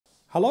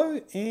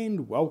Hello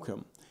and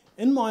welcome.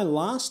 In my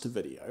last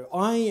video,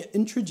 I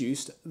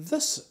introduced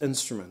this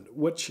instrument,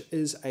 which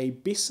is a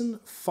Besson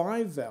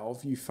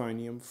 5-valve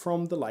euphonium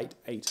from the late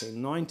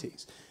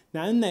 1890s.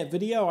 Now in that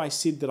video, I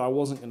said that I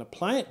wasn't going to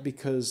play it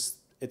because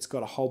it's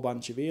got a whole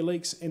bunch of air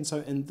leaks, and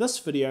so in this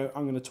video,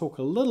 I'm going to talk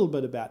a little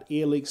bit about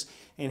air leaks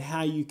and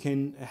how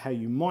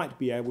you might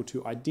be able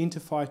to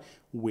identify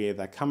where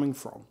they're coming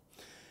from.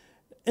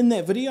 In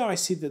that video, I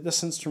said that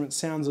this instrument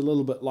sounds a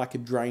little bit like a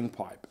drain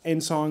pipe,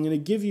 and so I'm going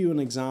to give you an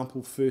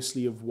example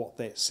firstly of what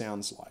that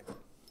sounds like.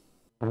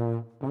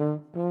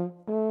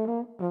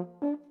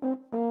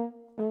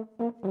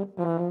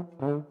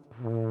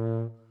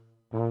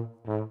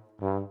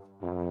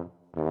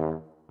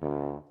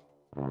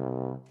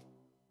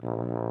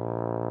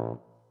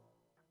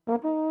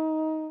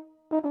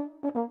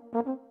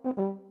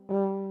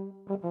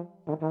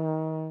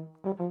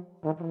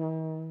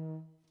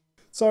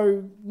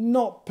 So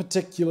not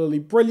particularly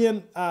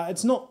brilliant.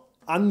 It's not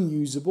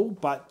unusable,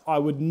 but I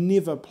would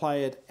never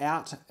play it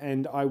out,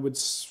 and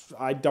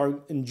I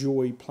don't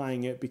enjoy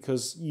playing it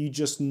because you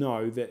just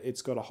know that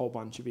it's got a whole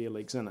bunch of air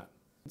leaks in it.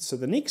 So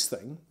the next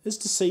thing is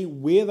to see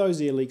where those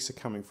air leaks are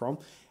coming from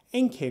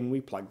and can we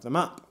plug them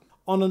up.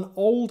 On an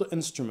old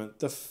instrument,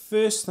 the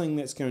first thing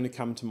that's going to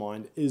come to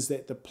mind is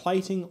that the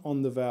plating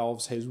on the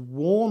valves has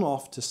worn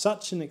off to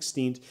such an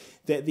extent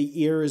that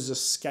the air is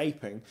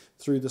escaping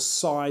through the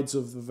sides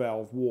of the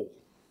valve wall.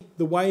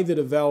 The way that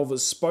a valve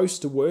is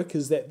supposed to work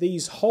is that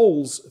these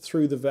holes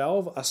through the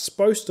valve are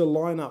supposed to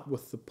line up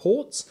with the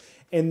ports,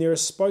 and there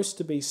is supposed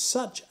to be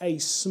such a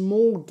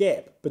small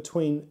gap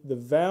between the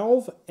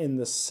valve and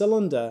the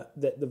cylinder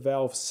that the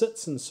valve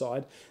sits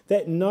inside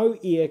that no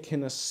air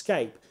can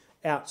escape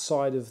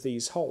outside of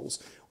these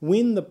holes.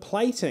 When the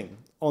plating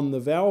on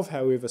the valve,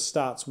 however,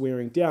 starts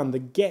wearing down, the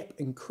gap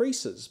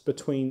increases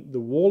between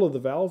the wall of the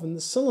valve and the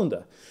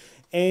cylinder.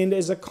 And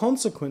as a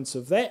consequence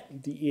of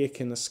that, the air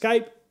can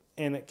escape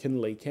and it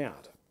can leak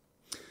out.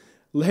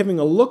 Having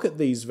a look at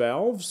these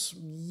valves,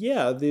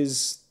 yeah,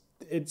 it's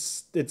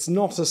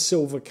not a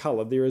silver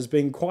color. There has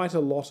been quite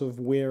a lot of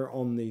wear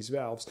on these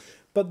valves.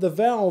 But the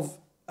valve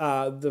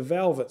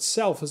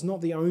itself is not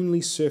the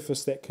only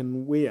surface that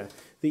can wear.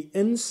 The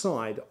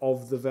inside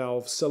of the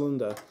valve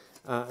cylinder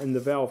and the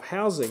valve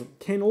housing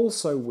can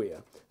also wear.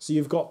 So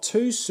you've got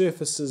two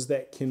surfaces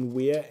that can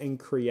wear and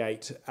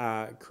create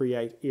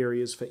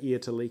areas for air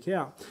to leak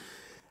out.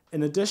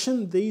 In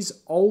addition, these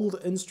old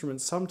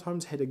instruments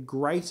sometimes had a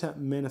greater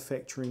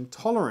manufacturing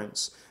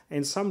tolerance,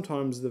 and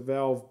sometimes the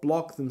valve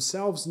block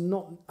themselves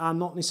are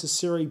not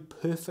necessarily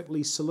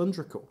perfectly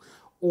cylindrical.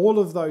 All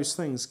of those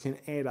things can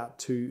add up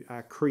to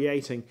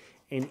creating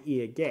an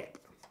air gap.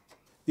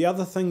 The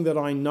other thing that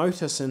I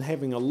notice in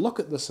having a look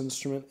at this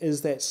instrument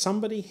is that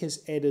somebody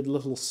has added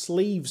little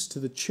sleeves to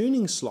the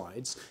tuning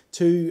slides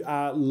to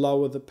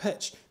lower the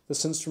pitch.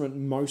 This instrument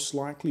most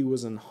likely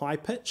was in high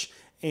pitch,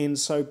 and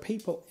so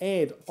people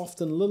add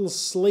often little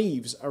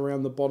sleeves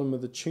around the bottom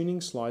of the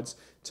tuning slides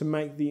to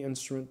make the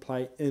instrument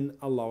play in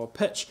a lower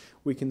pitch.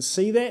 We can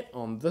see that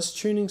on this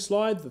tuning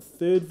slide, the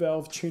third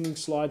valve tuning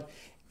slide,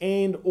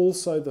 and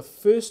also the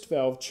first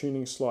valve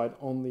tuning slide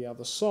on the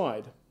other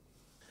side.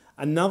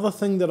 Another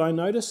thing that I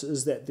notice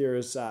is that there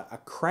is a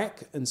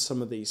crack in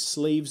some of these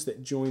sleeves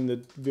that join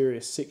the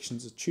various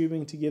sections of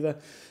tubing together.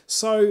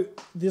 So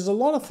there's a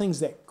lot of things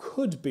that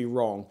could be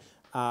wrong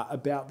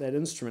about that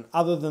instrument,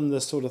 other than the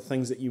sort of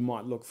things that you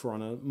might look for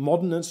on a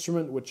modern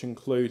instrument, which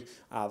include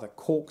the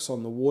corks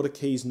on the water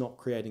keys not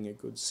creating a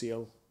good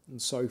seal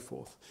and so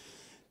forth.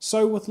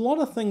 So with a lot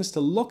of things to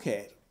look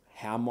at,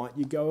 how might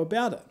you go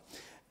about it?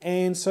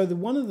 And so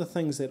one of the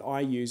things that I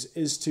use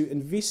is to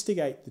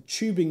investigate the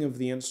tubing of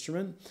the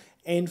instrument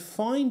and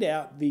find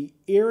out the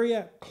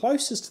area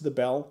closest to the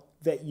bell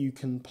that you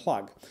can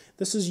plug.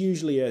 This is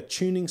usually a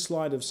tuning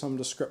slide of some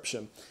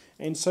description.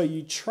 And so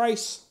you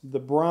trace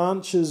the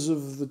branches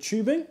of the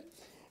tubing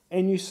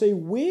and you see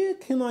where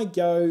can I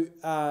go,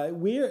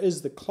 where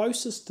is the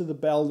closest to the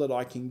bell that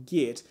I can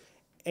get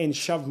and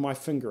shove my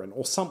finger in,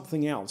 or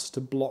something else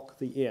to block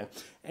the air.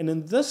 And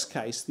in this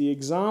case, the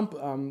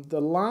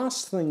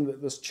last thing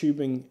that this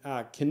tubing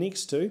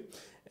connects to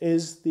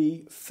is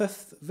the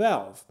fifth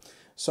valve.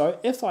 So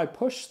if I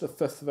push the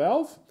fifth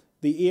valve,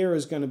 the air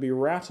is going to be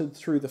routed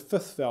through the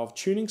fifth valve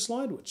tuning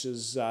slide, which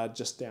is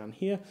just down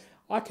here.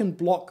 I can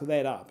block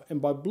that up,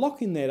 and by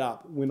blocking that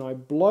up, when I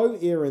blow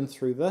air in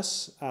through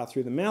this,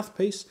 through the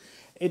mouthpiece,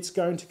 it's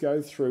going to go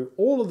through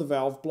all of the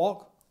valve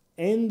block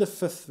and the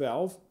fifth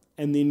valve,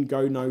 and then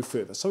go no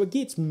further. So it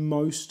gets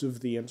most of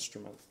the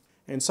instrument.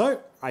 And so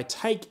I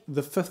take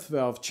the fifth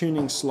valve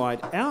tuning slide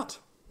out,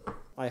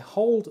 I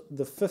hold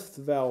the fifth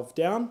valve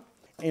down,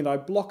 and I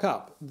block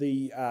up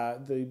the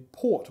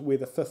port where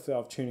the fifth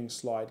valve tuning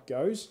slide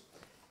goes,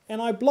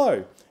 and I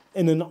blow.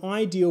 In an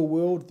ideal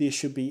world, there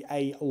should be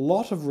a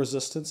lot of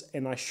resistance,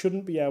 and I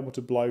shouldn't be able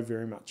to blow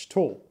very much at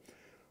all.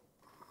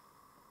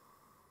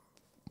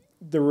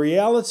 The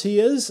reality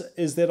is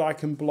that I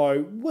can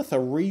blow with a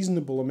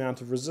reasonable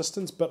amount of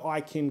resistance, but I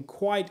can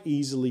quite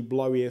easily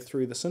blow air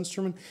through this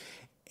instrument,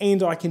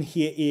 and I can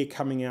hear air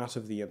coming out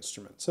of the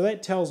instrument. So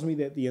that tells me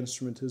that the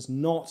instrument is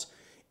not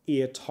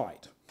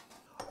airtight.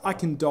 I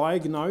can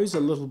diagnose a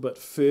little bit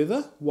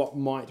further what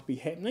might be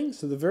happening.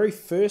 So the very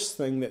first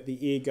thing that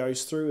the air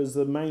goes through is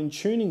the main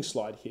tuning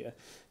slide here.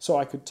 So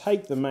I could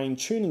take the main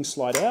tuning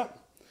slide out,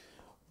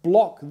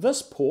 block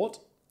this port,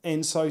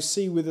 and so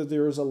see whether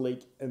there is a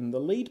leak in the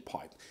lead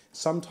pipe.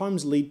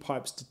 Sometimes lead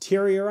pipes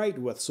deteriorate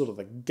with sort of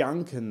the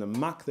gunk and the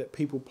muck that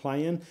people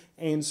play in,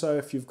 and so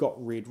if you've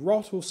got red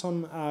rot or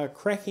some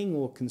cracking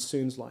or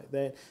concerns like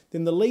that,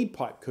 then the lead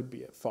pipe could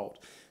be at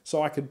fault.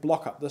 So I could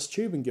block up this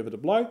tube and give it a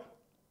blow,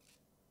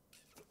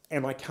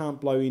 and I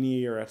can't blow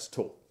any air out at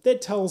all.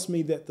 That tells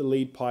me that the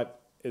lead pipe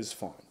is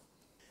fine.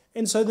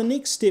 And so the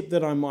next step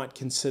that I might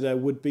consider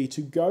would be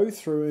to go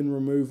through and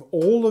remove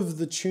all of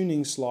the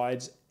tuning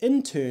slides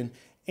in turn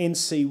and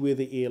see where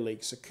the air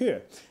leaks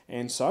occur.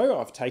 And so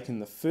I've taken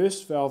the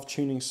first valve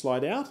tuning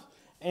slide out,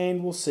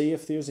 and we'll see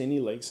if there's any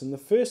leaks in the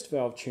first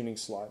valve tuning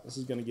slide. This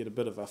is going to be a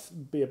bit of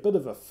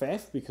a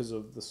faff because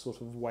of the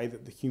sort of way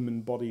that the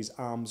human body's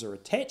arms are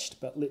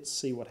attached, but let's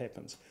see what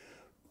happens.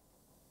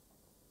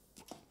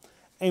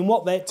 And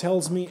what that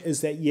tells me is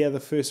that, yeah, the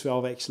first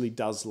valve actually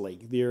does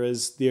leak.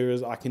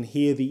 I can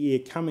hear the air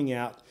coming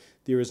out.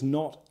 There is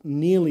not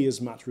nearly as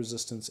much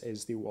resistance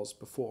as there was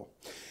before.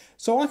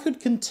 So I could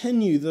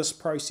continue this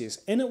process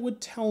and it would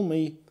tell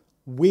me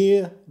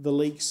where the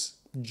leaks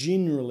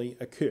generally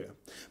occur.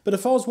 But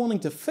if I was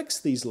wanting to fix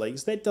these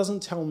leaks, that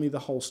doesn't tell me the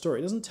whole story.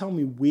 It doesn't tell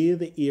me where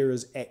the air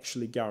is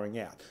actually going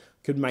out.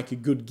 Could make a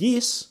good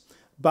guess,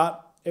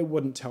 but it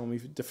wouldn't tell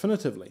me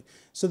definitively.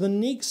 So the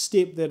next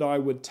step that I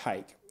would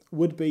take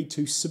would be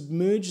to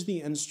submerge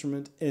the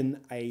instrument in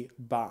a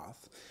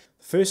bath.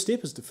 The first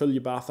step is to fill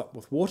your bath up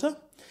with water.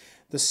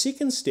 The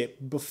second step,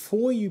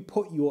 before you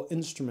put your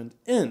instrument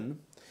in,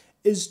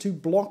 is to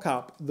block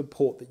up the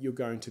port that you're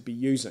going to be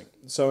using.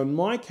 So in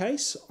my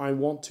case, I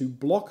want to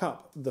block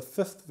up the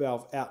fifth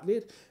valve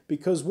outlet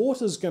because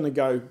water is going to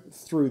go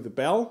through the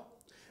bell,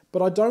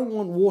 but I don't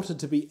want water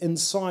to be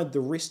inside the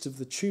rest of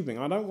the tubing.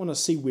 I don't want to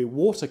see where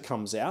water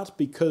comes out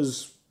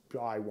because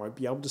I won't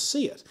be able to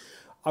see it.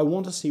 I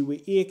want to see where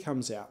air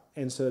comes out.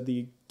 And so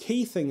the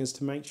key thing is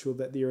to make sure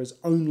that there is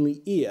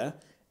only air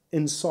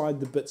inside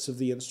the bits of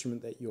the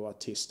instrument that you are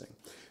testing.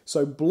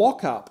 So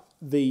block up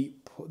the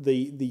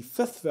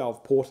fifth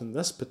valve port in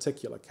this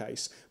particular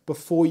case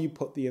before you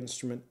put the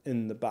instrument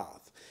in the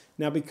bath.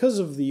 Now, because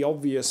of the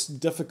obvious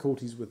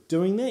difficulties with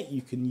doing that,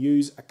 you can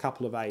use a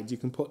couple of aids. You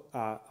can put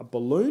a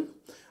balloon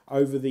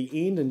over the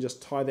end and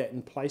just tie that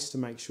in place to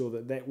make sure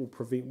that that will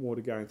prevent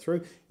water going through.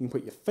 You can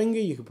put your finger,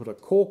 you can put a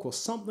cork or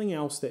something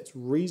else that's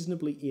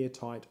reasonably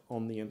airtight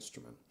on the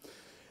instrument.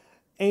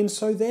 And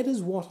so that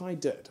is what I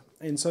did.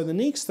 And so the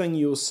next thing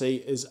you'll see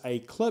is a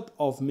clip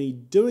of me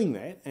doing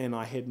that, and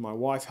I had my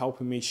wife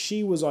helping me.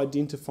 She was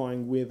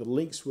identifying where the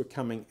leaks were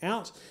coming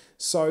out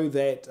so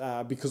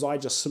that, because I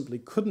just simply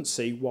couldn't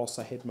see whilst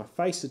I had my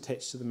face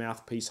attached to the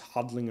mouthpiece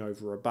huddling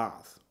over a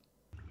bath.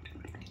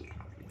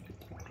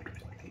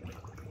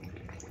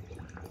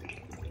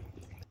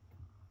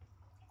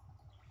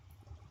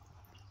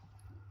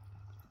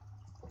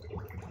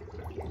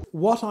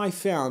 What I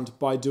found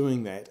by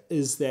doing that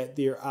is that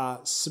there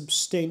are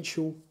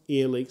substantial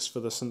air leaks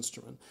for this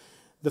instrument.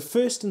 The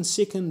first and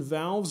second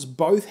valves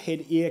both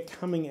had air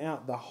coming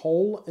out the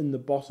hole in the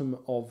bottom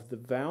of the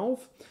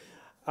valve,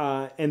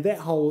 and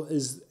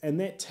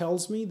that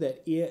tells me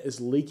that air is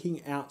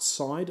leaking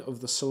outside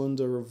of the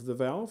cylinder of the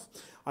valve.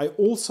 I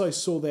also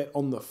saw that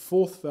on the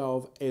fourth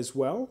valve as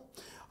well.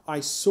 I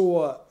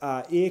saw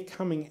air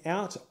coming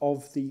out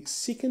of the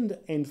second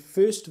and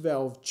first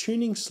valve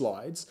tuning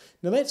slides.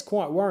 Now that's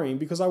quite worrying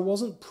because I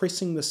wasn't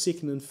pressing the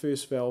second and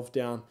first valve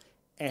down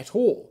at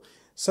all.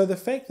 So the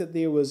fact that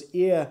there was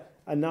air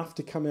enough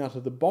to come out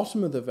of the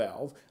bottom of the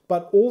valve,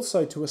 but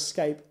also to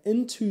escape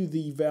into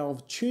the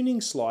valve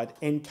tuning slide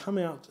and come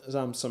out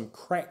some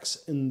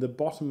cracks in the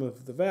bottom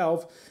of the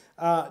valve,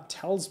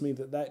 tells me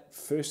that that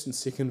first and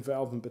second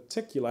valve in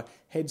particular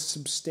had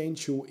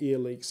substantial air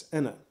leaks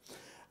in it.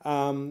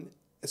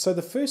 So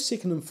the first,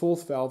 second and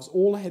fourth valves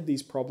all had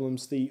these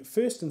problems. The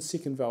first and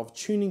second valve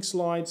tuning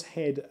slides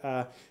had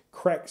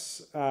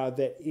cracks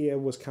that air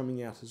was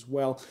coming out as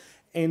well.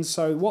 And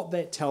so what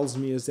that tells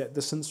me is that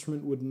this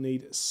instrument would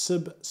need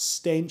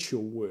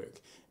substantial work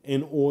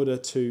in order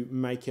to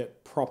make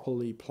it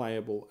properly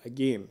playable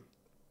again.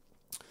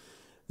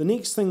 The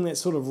next thing that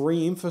sort of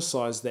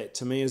re-emphasized that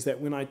to me is that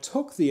when I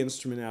took the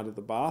instrument out of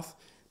the bath,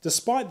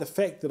 despite the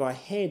fact that I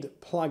had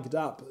plugged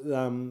up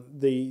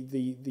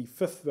the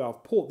fifth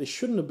valve port, there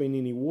shouldn't have been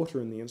any water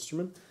in the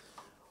instrument.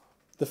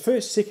 The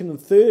first, second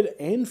and third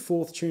and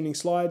fourth tuning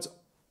slides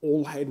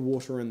all had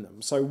water in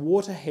them. So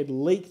water had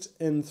leaked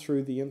in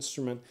through the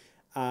instrument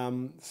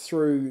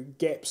through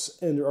gaps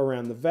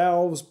around the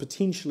valves,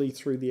 potentially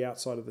through the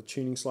outside of the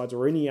tuning slides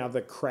or any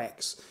other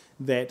cracks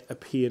that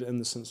appeared in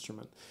this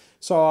instrument.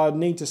 So I'd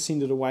need to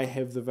send it away,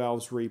 have the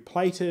valves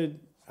replated,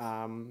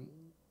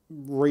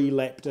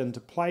 relapped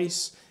into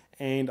place,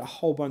 and a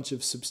whole bunch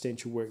of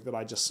substantial work that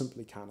I just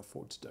simply can't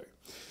afford to do.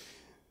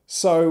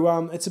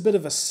 So it's a bit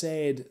of a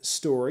sad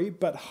story,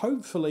 but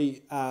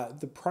hopefully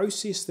the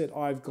process that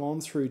I've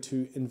gone through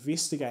to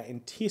investigate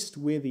and test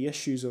where the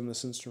issues on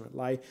this instrument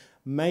lay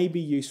may be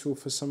useful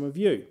for some of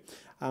you.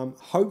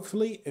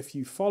 Hopefully, if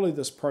you follow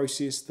this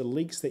process, the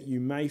leaks that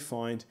you may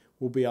find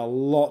will be a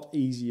lot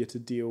easier to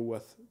deal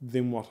with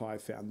than what I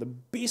found. The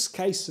best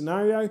case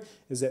scenario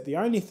is that the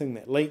only thing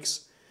that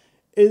leaks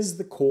is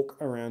the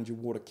cork around your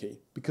water key,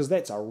 because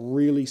that's a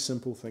really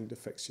simple thing to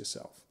fix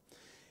yourself.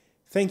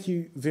 Thank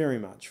you very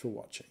much for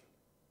watching.